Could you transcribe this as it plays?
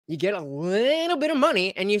You get a little bit of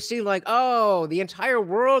money and you see like, oh, the entire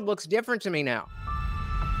world looks different to me now.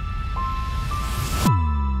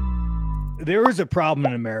 There is a problem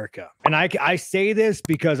in America. And I say this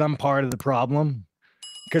because I'm part of the problem.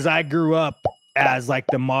 Because I grew up as like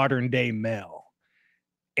the modern day male.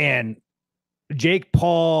 And Jake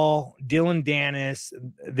Paul, Dylan Dennis,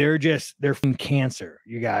 they're from cancer,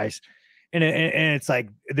 you guys. And it's like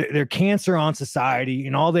they're cancer on society.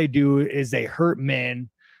 And all they do is they hurt men.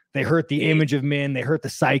 They hurt the image of men. They hurt the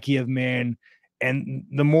psyche of men. And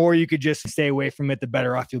the more you could just stay away from it, the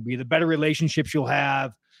better off you'll be. The better relationships you'll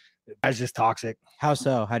have. That's just toxic. How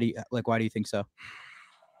so? How do you like? Why do you think so?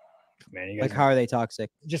 Man, you guys like, how are they toxic?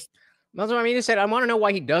 That's what I mean. He said, I want to know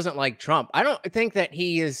why he doesn't like Trump. I don't think that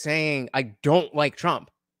he is saying I don't like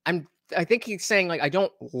Trump. I think he's saying like I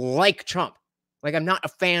don't like Trump. Like I'm not a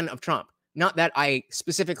fan of Trump. Not that I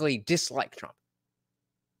specifically dislike Trump.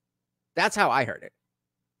 That's how I heard it.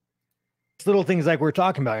 It's little things like we're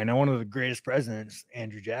talking about. You know, one of the greatest presidents,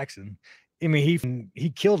 Andrew Jackson. I mean, he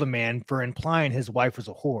killed a man for implying his wife was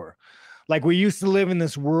a whore. Like we used to live in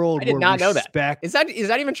this world. I did not know that. Is that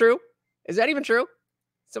even true? Is that even true?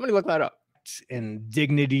 Somebody look that up. And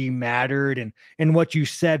dignity mattered and what you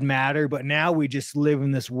said mattered. But now we just live in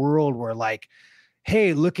this world where like,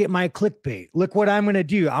 hey, look at my clickbait. Look what I'm going to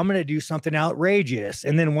do. I'm going to do something outrageous.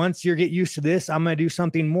 And then once you get used to this, I'm going to do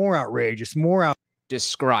something more outrageous,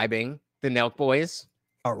 describing the Nelk Boys.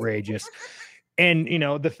 Outrageous. And, you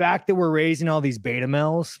know, the fact that we're raising all these beta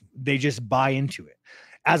males, they just buy into it.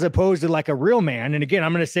 As opposed to like a real man. And again,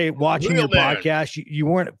 I'm going to say watching your podcast, you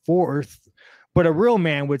weren't fourth, but a real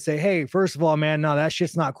man would say, hey, first of all, man, no, that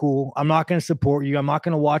shit's not cool. I'm not going to support you. I'm not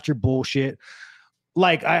going to watch your bullshit.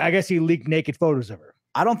 Like, I guess he leaked naked photos of her.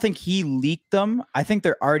 I don't think he leaked them. I think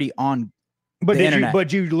they're already on the internet.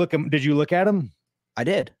 Did you look at them? I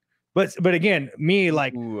did. But again, me,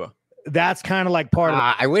 like, ooh. That's kind of like part of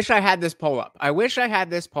I wish I had this poll up.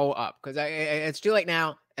 Because it's too late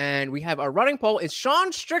now. And we have a running poll. Is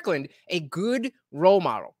Sean Strickland a good role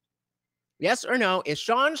model? Yes or no? Is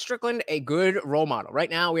Sean Strickland a good role model? Right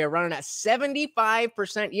now, we are running at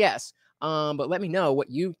 75% yes. But let me know what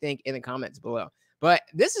you think in the comments below. But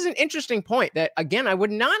this is an interesting point that, again, I would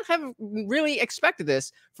not have really expected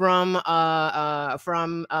this from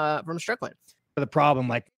Strickland. The problem,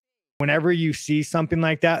 like, whenever you see something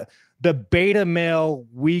like that, the beta male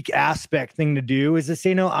weak aspect thing to do is to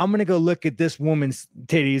say, no, I'm going to go look at this woman's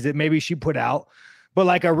titties that maybe she put out. But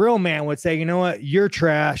like a real man would say, you know what? You're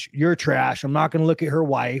trash. You're trash. I'm not going to look at her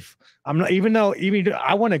wife. I'm not, even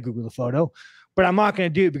I want to Google the photo, but I'm not going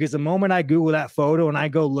to do it because the moment I Google that photo and I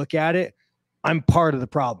go look at it, I'm part of the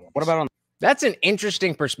problem. What about that's an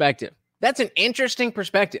interesting perspective. And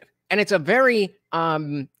it's a very,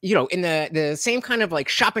 in the same kind of like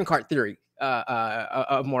shopping cart theory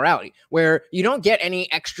of morality, where you don't get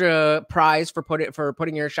any extra prize for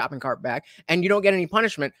putting your shopping cart back, and you don't get any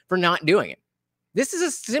punishment for not doing it. This is a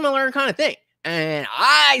similar kind of thing. And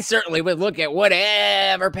I certainly would look at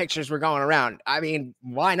whatever pictures were going around. I mean,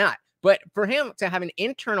 why not? But for him to have an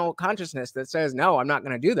internal consciousness that says, no, I'm not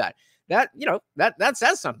going to do that, that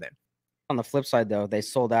says something. On the flip side, though, they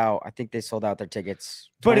sold out. I think they sold out their tickets.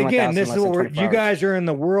 But again, this is what you guys are in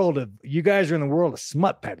the world of. You guys are in the world of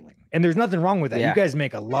smut peddling, and there's nothing wrong with that. Yeah. You guys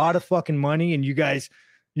make a lot of fucking money, and you guys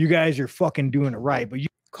are fucking doing it right. But you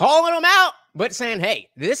calling them out, but saying, hey,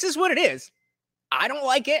 this is what it is. I don't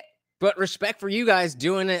like it, but respect for you guys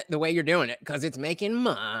doing it the way you're doing it because it's making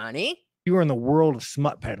money. You are in the world of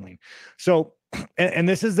smut peddling, so. And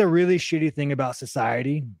this is the really shitty thing about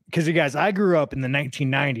society, because you guys, I grew up in the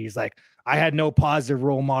 1990s. Like, I had no positive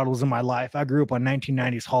role models in my life. I grew up on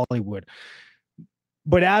 1990s Hollywood.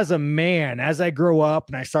 But as a man, as I grow up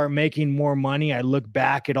and I start making more money, I look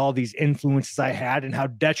back at all these influences I had and how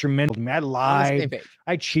detrimental to me. I lied.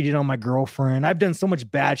 I cheated on my girlfriend. I've done so much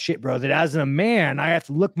bad shit, bro, that as a man, I have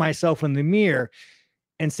to look myself in the mirror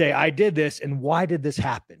and say, I did this. And why did this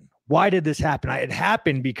happen? Why did this happen? It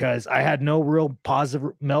happened because I had no real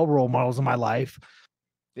positive male role models in my life.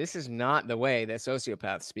 This is not the way that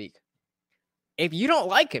sociopaths speak. If you don't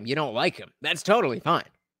like him, you don't like him. That's totally fine.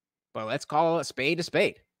 But let's call a spade a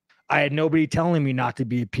spade. I had nobody telling me not to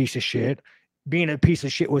be a piece of shit. Being a piece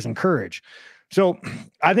of shit was encouraged. So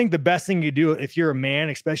I think the best thing you do if you're a man,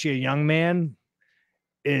 especially a young man,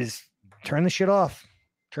 is turn the shit off.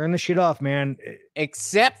 Turn the shit off, man.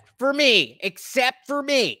 Except for me.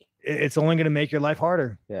 It's only going to make your life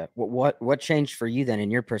harder. Yeah. What changed for you then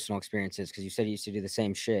in your personal experiences? Because you said you used to do the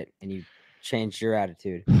same shit and you changed your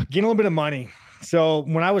attitude. Getting a little bit of money. So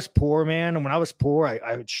when I was poor, man, I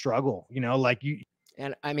would struggle, like you.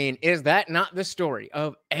 And I mean, is that not the story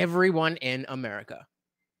of everyone in America?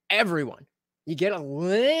 everyone. You get a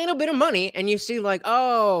little bit of money and you see like,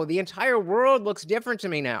 oh, the entire world looks different to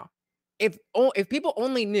me now. If people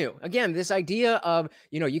only knew, again, this idea of,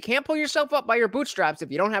 you can't pull yourself up by your bootstraps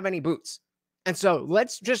if you don't have any boots. And so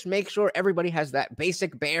let's just make sure everybody has that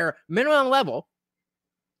basic bare minimum level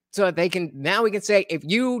so that now we can say, if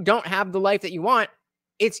you don't have the life that you want,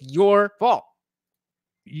 it's your fault.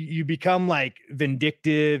 You become like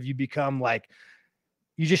vindictive. You become like,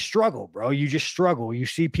 you just struggle, bro. You just struggle. You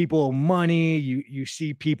see people money. You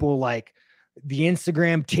see people like the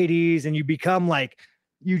Instagram titties, and you become like,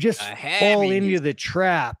 you just fall into the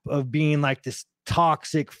trap of being like this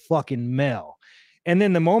toxic fucking male. And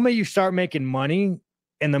then the moment you start making money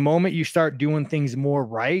and the moment you start doing things more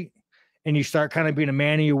right and you start kind of being a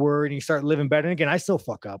man of your word and you start living better. And again, I still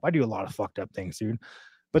fuck up. I do a lot of fucked up things, dude.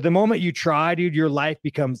 But the moment you try, dude, your life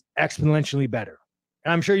becomes exponentially better.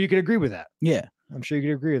 And I'm sure you could agree with that. Yeah. I'm sure you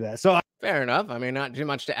could agree with that. So fair enough. I mean, not too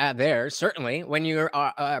much to add there. Certainly, when you're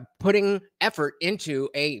putting effort into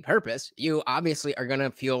a purpose, you obviously are going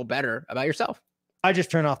to feel better about yourself. I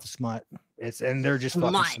just turn off the smut. And they're just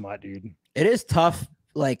fucking smut, dude. It is tough.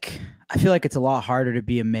 Like, I feel like it's a lot harder to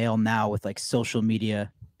be a male now with like social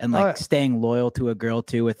media and like staying loyal to a girl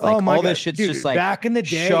too. With like all this shit's just like back in the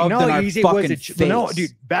day. Easy it was. No,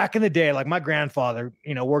 dude. Back in the day, like my grandfather,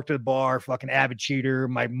 worked at a bar, fucking avid cheater.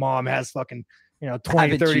 My mom has fucking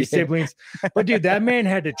 20, 30 siblings. But dude, that man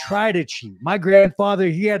had to try to cheat. My grandfather,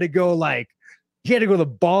 he had to go to the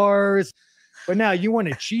bars. But now you want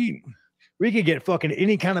to cheat, we could get fucking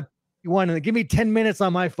any kind of, you want to give me 10 minutes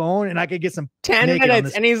on my phone and I could get some 10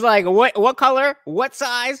 minutes. And he's like, what color? What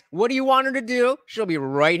size? What do you want her to do? She'll be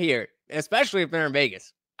right here. Especially if they're in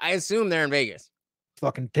Vegas. I assume they're in Vegas.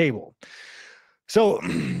 Fucking table. So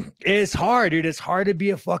it's hard, dude. It's hard to be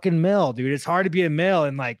a fucking male, dude. It's hard to be a male.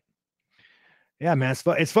 And like, yeah, man,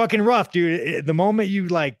 it's fucking rough, dude. The moment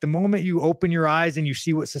you open your eyes and you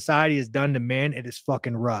see what society has done to men, it is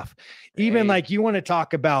fucking rough. Even like you want to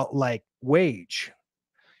talk about like wage.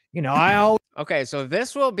 Okay, so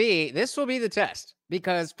this will be the test,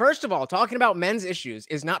 because first of all, talking about men's issues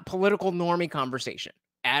is not political normie conversation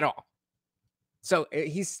at all. So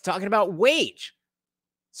he's talking about wage.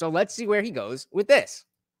 So let's see where he goes with this.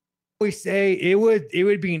 We say it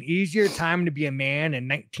would be an easier time to be a man in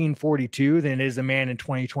 1942 than it is a man in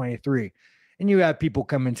 2023. And you have people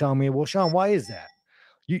come and tell me, well, Sean, why is that?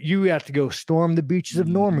 You have to go storm the beaches of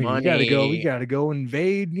Normandy. You gotta go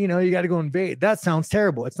invade, you gotta go invade. That sounds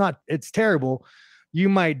terrible. It's terrible. You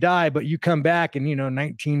might die, but you come back in,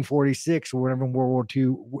 1946 or whatever World War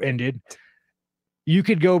II ended. You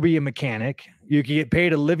could go be a mechanic. You could get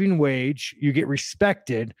paid a living wage. You get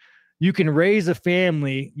respected. You can raise a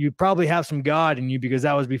family. You probably have some God in you because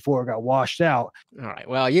that was before it got washed out. All right.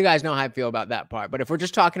 Well, you guys know how I feel about that part. But if we're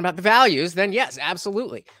just talking about the values, then yes,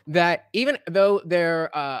 absolutely. That even though there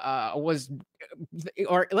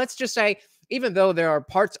or let's just say, even though there are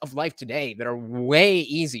parts of life today that are way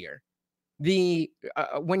easier,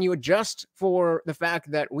 when you adjust for the fact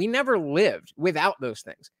that we never lived without those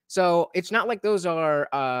things. So it's not like those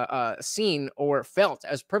are seen or felt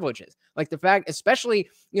as privileges. Like the fact, especially,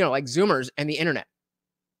 like Zoomers and the internet.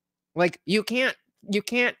 Like you can't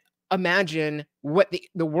imagine what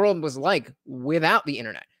the world was like without the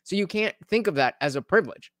internet. So you can't think of that as a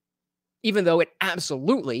privilege, even though it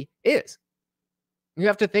absolutely is. You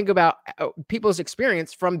have to think about people's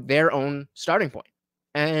experience from their own starting point.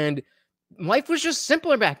 And life was just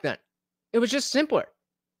simpler back then. It was just simpler.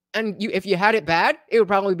 And if you had it bad, it would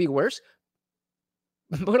probably be worse.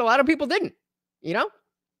 But a lot of people didn't,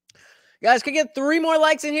 Guys, can I get 3 more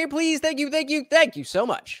likes in here, please? Thank you so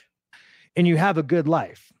much. And you have a good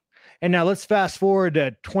life. And now let's fast forward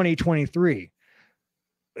to 2023.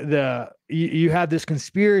 You have this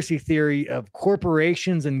conspiracy theory of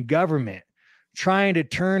corporations and government trying to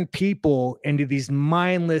turn people into these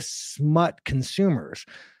mindless smut consumers.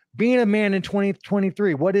 Being a man in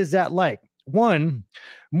 2023, what is that like? One,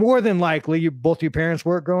 more than likely, both your parents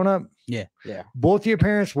work growing up. Yeah. Both your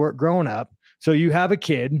parents work growing up. So you have a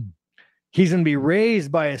kid. He's going to be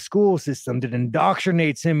raised by a school system that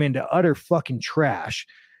indoctrinates him into utter fucking trash.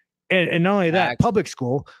 And not only that, public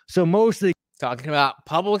school. So mostly talking about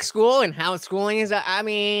public school and how schooling is. I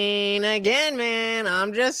mean, again, man,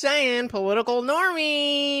 I'm just saying, political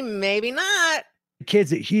normie, maybe not. The kids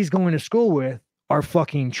that he's going to school with are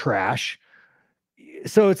fucking trash.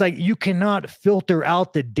 So it's like you cannot filter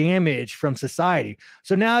out the damage from society.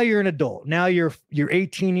 So now you're an adult. Now you're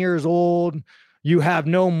 18 years old. You have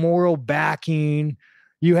no moral backing.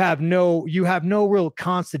 You have no real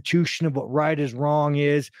constitution of what right is wrong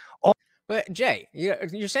is. But Jay,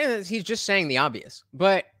 you're saying that he's just saying the obvious.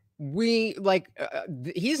 But we like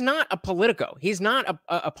he's not a politico, he's not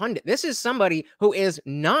a pundit. This is somebody who is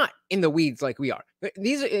not in the weeds like we are.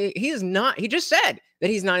 He is not. He just said that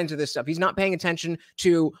he's not into this stuff. He's not paying attention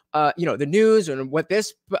to you know, the news and what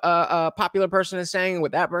this popular person is saying and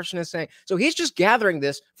what that person is saying. So he's just gathering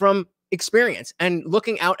this from experience and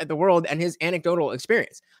looking out at the world and his anecdotal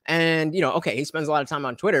experience. And, you know, okay, he spends a lot of time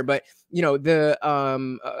on Twitter, but, you know,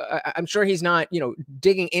 I'm sure he's not, you know,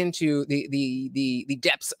 digging into the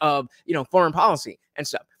depths of, you know, foreign policy and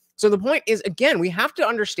stuff. So the point is, again, we have to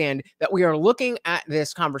understand that we are looking at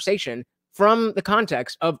this conversation from the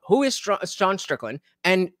context of who is Sean Strickland,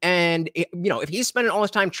 and you know, if he's spending all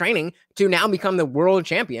his time training to now become the world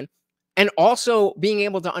champion, and also being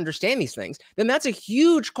able to understand these things, then that's a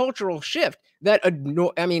huge cultural shift. That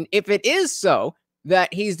I mean, if it is so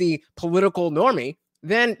that he's the political normie,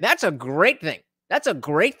 then that's a great thing. That's a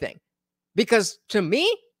great thing, because to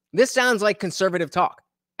me, this sounds like conservative talk,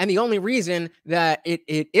 and the only reason that it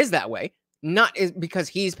is that way, not is because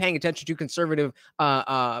he's paying attention to conservative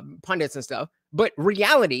pundits and stuff, but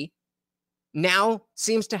reality now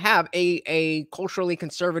seems to have a culturally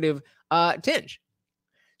conservative tinge.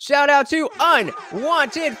 Shout out to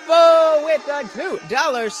Unwanted Foe with a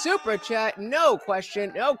 $2 super chat. No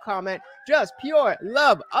question, no comment, just pure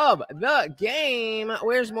love of the game.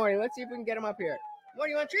 Where's Morty? Let's see if we can get him up here. Morty,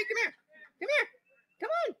 you want a treat? Come here. Come here. Come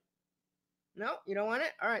on. No, you don't want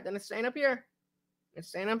it? All right, then it's staying up here. It's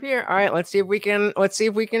staying up here. All right, let's see if we can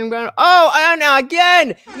go. Oh, and now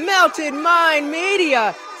again, Melted Mind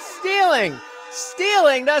Media stealing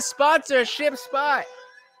the sponsorship spot.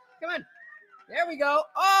 Come on. There we go.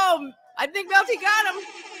 Oh, I think Melty got him.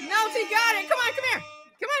 Melty got it. Come on, come here.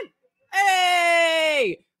 Come on.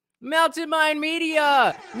 Hey, Melted Mind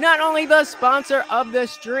Media. Not only the sponsor of the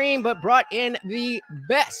stream, but brought in the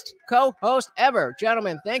best co-host ever.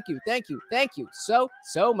 Gentlemen, thank you. Thank you. Thank you so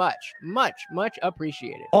much. Much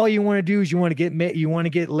appreciated. All you want to do is you want to get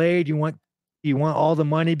laid. You want all the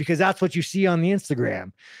money, because that's what you see on the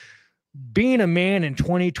Instagram. Being a man in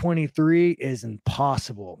 2023 is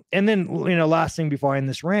impossible. And then, you know, last thing before I end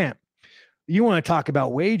this rant, you want to talk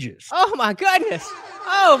about wages. Oh my goodness.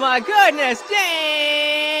 Oh my goodness.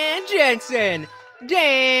 Dan Jensen.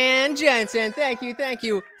 Thank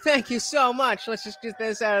you so much. Let's just get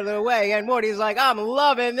this out of the way. And Morty's like, I'm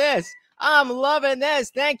loving this.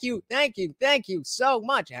 Thank you so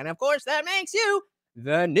much. And of course, that makes you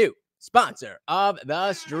the new sponsor of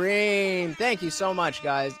the stream. Thank you so much,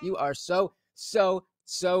 guys. You are so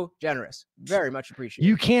generous. Very much appreciated.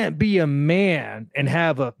 You can't be a man and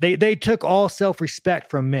have they took all self-respect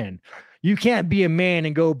from men. You can't be a man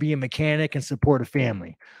and go be a mechanic and support a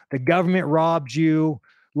family. The government robbed you,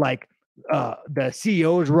 like the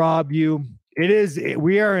CEOs robbed you.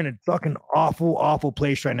 We are in a fucking awful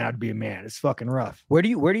place right now to be a man. It's fucking rough. Where do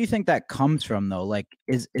you think that comes from though? Like,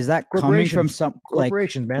 is that coming from some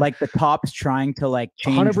corporations, man? Like the tops trying to like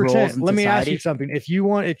change 100%. Roles in Let me ask society? you something. If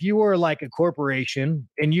you were like a corporation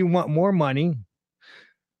and you want more money,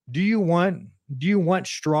 do you want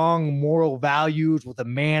strong moral values with a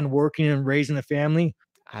man working and raising a family?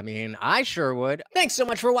 I mean, I sure would. Thanks so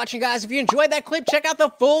much for watching, guys. If you enjoyed that clip, check out the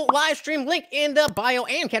full live stream link in the bio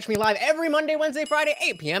and catch me live every Monday, Wednesday, Friday,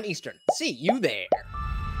 8 p.m. Eastern. See you there.